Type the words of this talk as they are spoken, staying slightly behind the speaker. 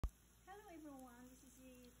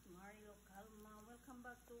welcome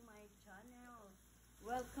back to my channel.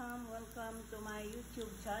 Welcome to my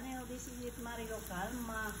YouTube channel. This is it, Marilou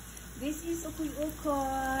Calma. This is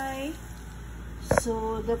ukoy.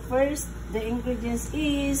 So the ingredients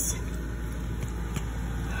is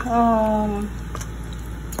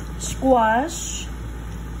squash,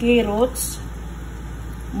 carrots,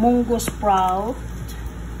 mungo sprout,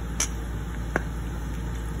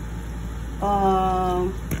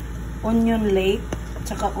 onion lake,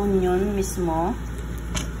 tsaka onion mismo.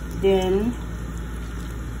 Then,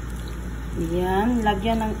 yan,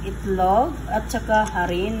 lagyan ng itlog at tsaka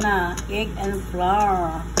harina, egg and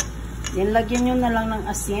flour. Then, lagyan nyo na lang ng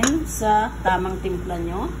asin sa tamang timpla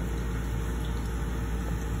nyo.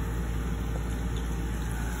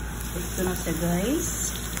 Ito na siya,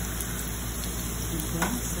 guys. Diba?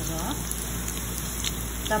 Sarap.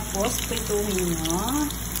 Tapos, prituhin nyo.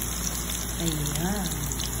 Ayan.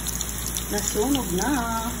 Nasunog na.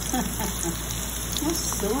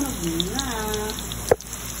 Nasunog na.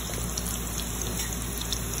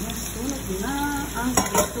 Nasunog na ang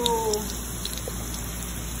ito.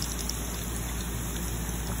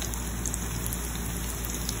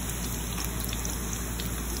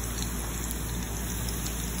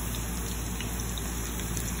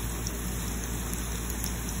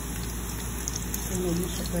 Sunog na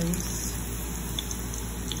siya, guys.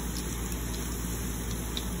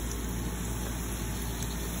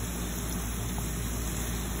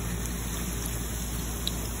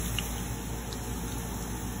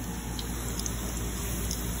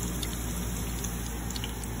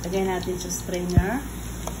 Lagay natin sa strainer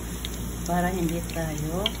para hindi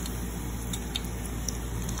tayo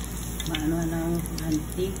maano ng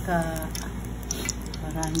mantika,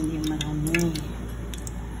 para hindi marami.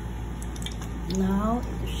 Now,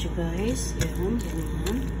 ito siya, guys. Yan,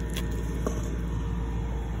 ganyan.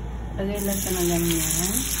 Lagay lang sa ng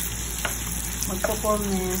ganyan. Magpo-form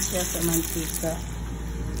na yan siya sa mantika.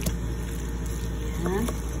 Yan.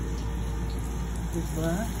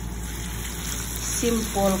 Diba?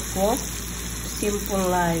 Simple cook, simple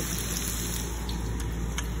life.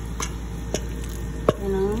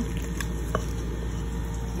 Yan.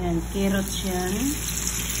 Yan, carrots yan.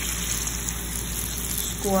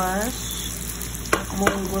 Squash,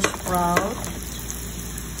 mungo sprout,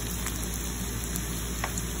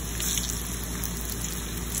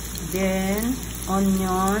 then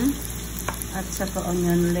onion at saka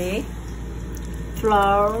onion lake,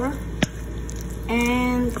 flour,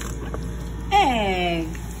 and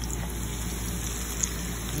egg.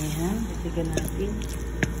 Ayan, bitigan natin.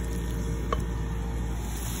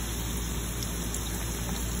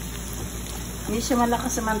 Hindi siya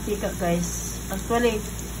malakas sa mantika, guys. Actually,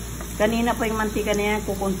 kanina pa yung mantika na yan,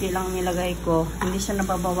 kukunti lang nilagay ko. Hindi siya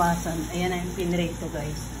nababawasan. Ayan na yung pinrito,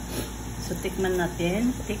 guys. So, tikman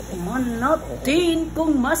natin. Tikman natin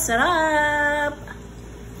kung masarap.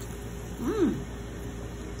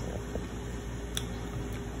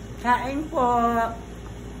 Kain po.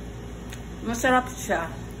 Masarap siya.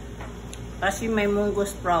 Kasi may mungo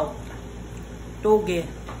sprout. Toge.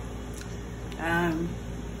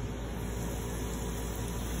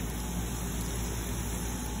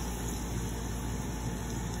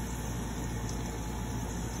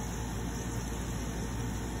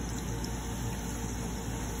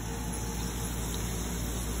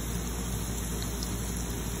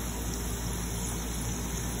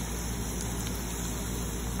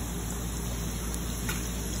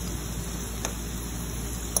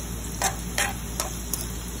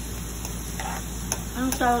 Ang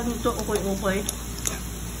tawag nito, ukoy-ukoy.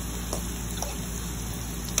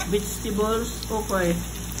 Vegetables, ukoy.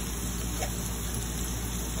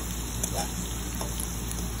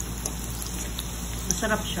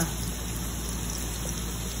 Masarap siya.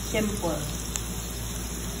 Simple.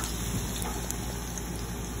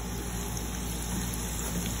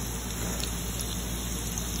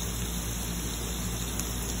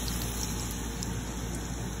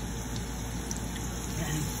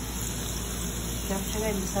 Siya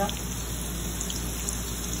guys, masarap.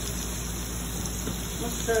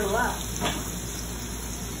 Masarap.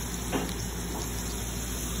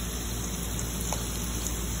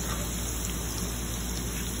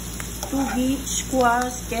 Toge,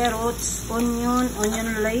 squash, carrots, onion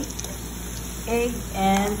lake, egg,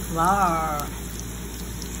 and flour.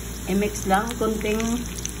 I-mix lang, konting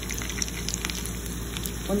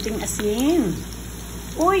asin.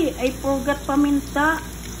 Uy, I forgot paminta.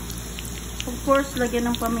 Of course, lagyan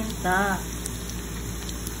ng paminta.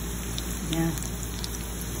 Yan.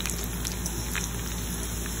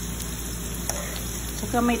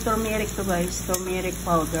 Saka may turmeric to, guys. Turmeric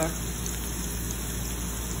powder.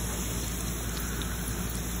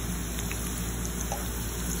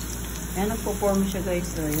 Ayan, nagpo-form siya guys.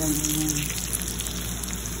 So, ayan, ayan.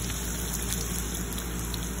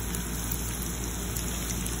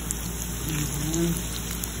 Ayan.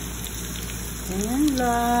 Ayan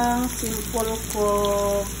lang. Simple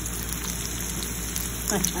cook.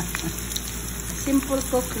 Simple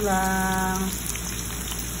cook lang.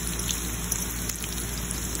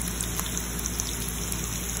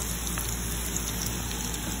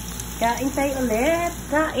 Kain tayo ulit.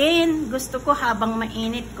 Kain. Gusto ko habang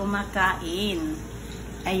mainit kumakain.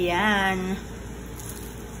 Ayan.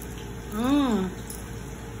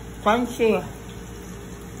 Crunchy.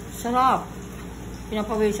 Sarap.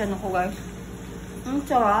 Pinapawisan ako guys.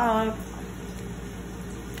 Sarap.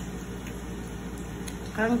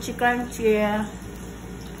 Crunchy, crunchy.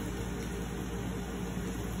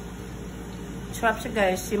 Sarap siya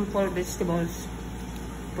guys. Simple vegetables.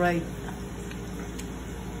 Fried.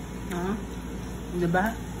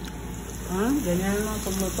 Diba? Ganyan lang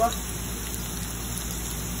pagluto.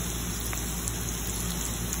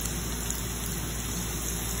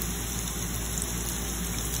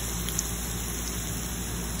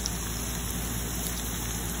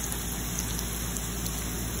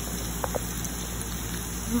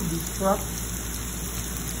 Sarap.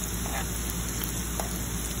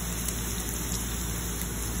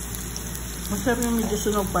 Masarap yung medyo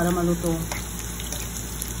sunog para maluto.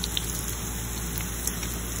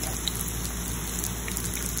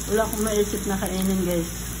 Wala akong maisip na kainin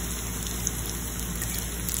guys.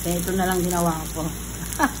 Kaya ito na lang ginawa ko.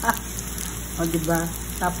 O diba?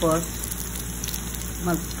 Tapos,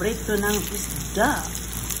 magprito ng isda.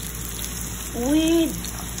 With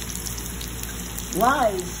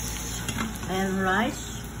rice. And rice.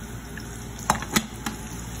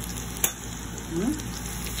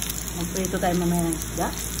 Magprito tayo mamaya ng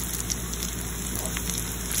isda.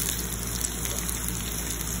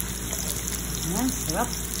 Ayan,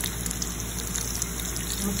 sarap.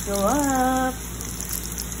 Masarap.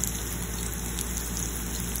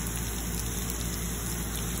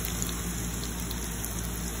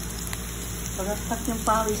 Pagkastak yung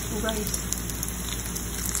pawis ko guys.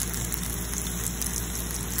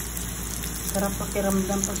 Sarap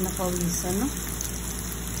pakiramdam pag napawisan, no?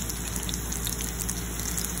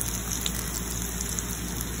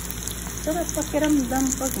 Sarap pakiramdam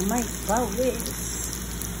pag may pawis.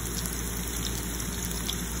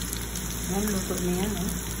 Ayan, luto na yan,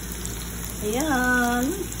 eh. Ayan.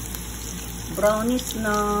 Brownies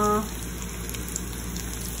na.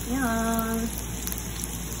 Ayan.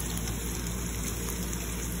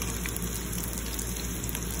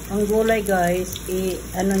 Ang gulay, guys,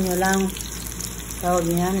 ano nyo lang, tawag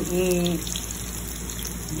yan,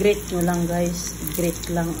 grate nyo lang, guys. Grate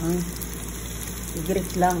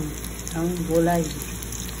lang ang gulay.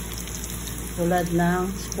 Tulad ng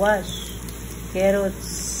squash,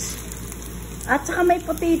 carrots, at saka may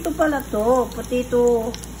potato pala to.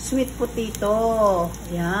 Potato, sweet potato.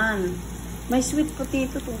 Ayan. May sweet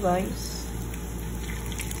potato to guys.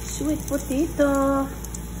 Sweet potato.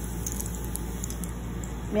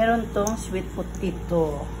 Meron tong sweet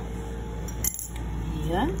potato.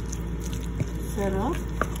 Ayan. Sarap.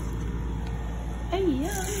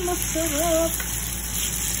 Ayan, masarap.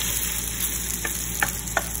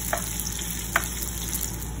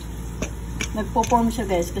 Nagpo-form siya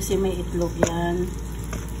guys kasi may itlog yan.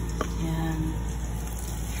 Yan.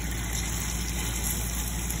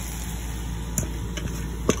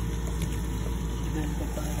 Ganda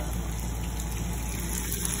para.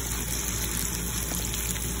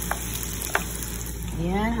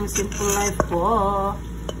 Yan, ang simple life po.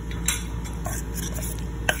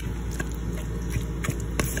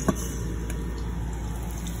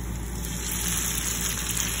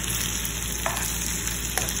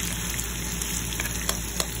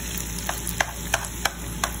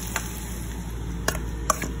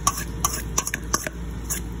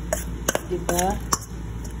 Diba?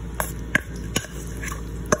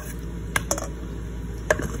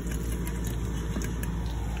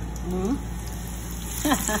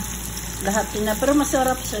 Lahat na. Pero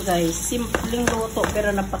masarap siya guys. Simpleng luto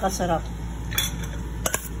pero napakasarap.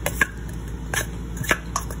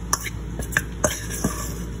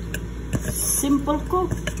 Simple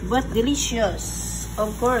cook but delicious.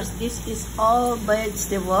 Of course, this is all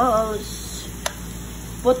vegetables.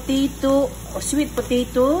 Potato, sweet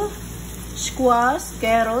potato, squash,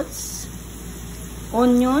 carrots,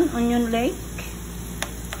 onion lake,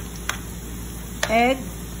 egg,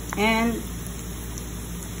 and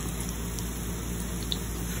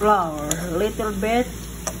flour, little bit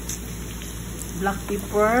black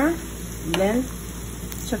pepper, blend,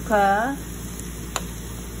 tsaka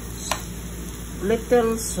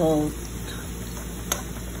little salt.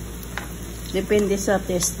 Depende sa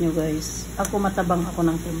test nyo guys. Ako matabang ako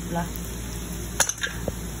ng timpla.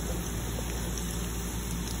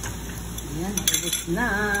 Ayan, ubos na.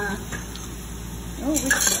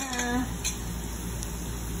 Ubos na.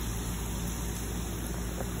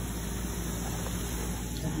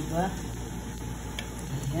 Diba?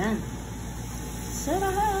 Ayan.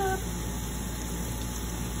 Sarap!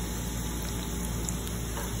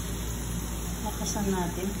 Lakasan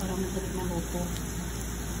natin para madali maluto.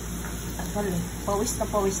 Tagal eh. Pawis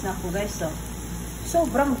na ako guys. Oh.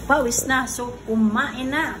 Sobrang pawis na. So,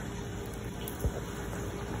 kumain na.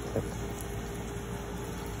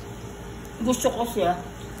 Gusto ko siya.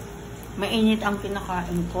 Mainit ang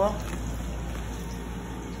kinakain ko.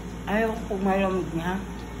 Ayaw ko malamig niya.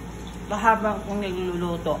 Habang kung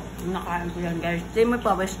nagluluto. Nakain ko yan guys. Hindi may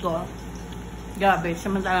pawis ko. Grabe.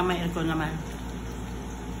 Samantala may aircon naman.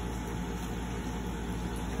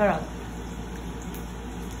 Sarap.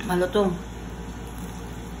 Malutong.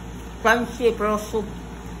 Crunchy pero soup.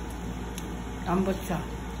 Ambot siya.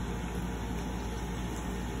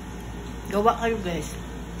 Gawa kayo guys.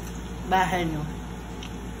 Bahay nyo.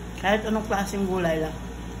 Kahit anong klaseng gulay lang.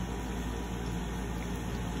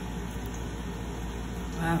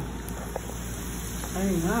 Ah.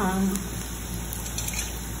 Ayan.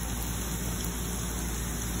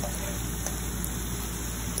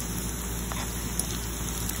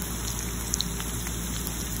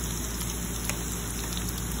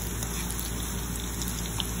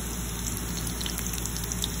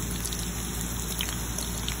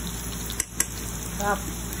 Sarap.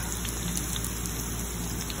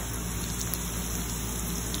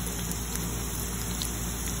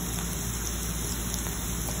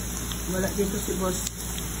 Wala dito si boss.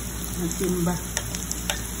 Nagsimba.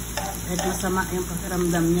 Kahit masama yung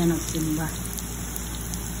pakiramdam niya, nagsimba.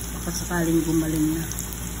 Baka sakaling gumaling na.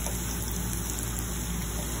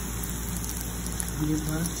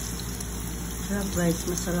 Diba? Sarap guys,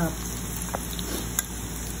 masarap.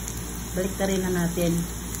 Balik na rin na natin.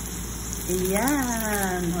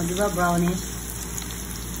 Ayan. O, diba brownies?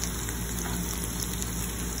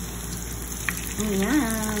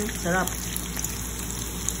 Ayan. Sarap.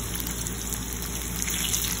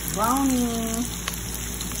 Brownie.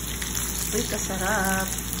 Uy, kasarap.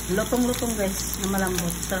 Lutong-lutong guys, na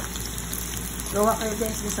malambot. Sarap. Gawa kayo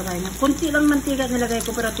guys, sa bahay niya. Kunti lang mantika nilagay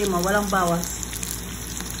ko, pero timo, walang bawas.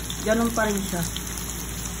 Ganun pa rin siya.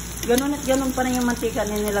 Ganun at ganun pa rin yung mantika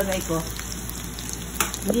na nilagay ko.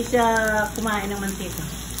 Hindi siya kumain ng mantika.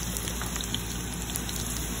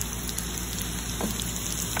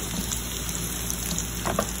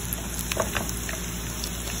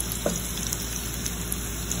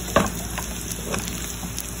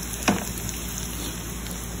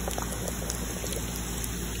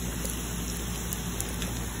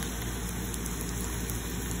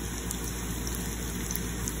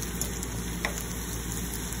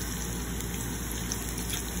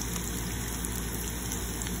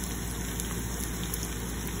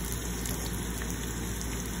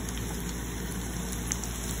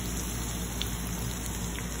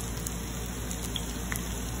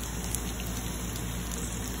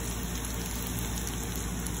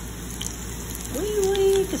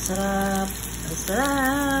 Uy, kasarap.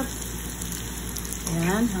 Kasarap.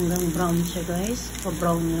 Ayan, hanggang brown siya guys.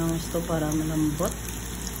 Pa-brown lang ito para malambot.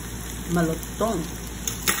 Malutong.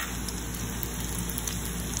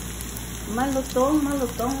 Malutong,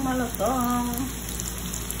 malutong, malutong.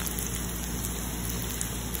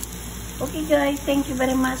 Okay guys, thank you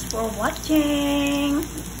very much for watching.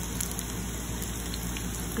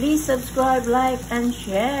 Please subscribe, like, and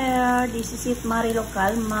share. This is it, Marilou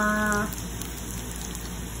Calma.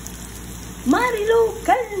 Marilou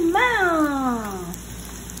Calma!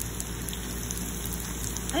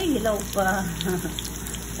 Ay, hilaw pa.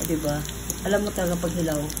 Diba? Alam mo talaga pag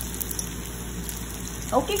hilaw.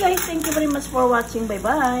 Okay guys, thank you very much for watching.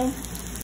 Bye-bye.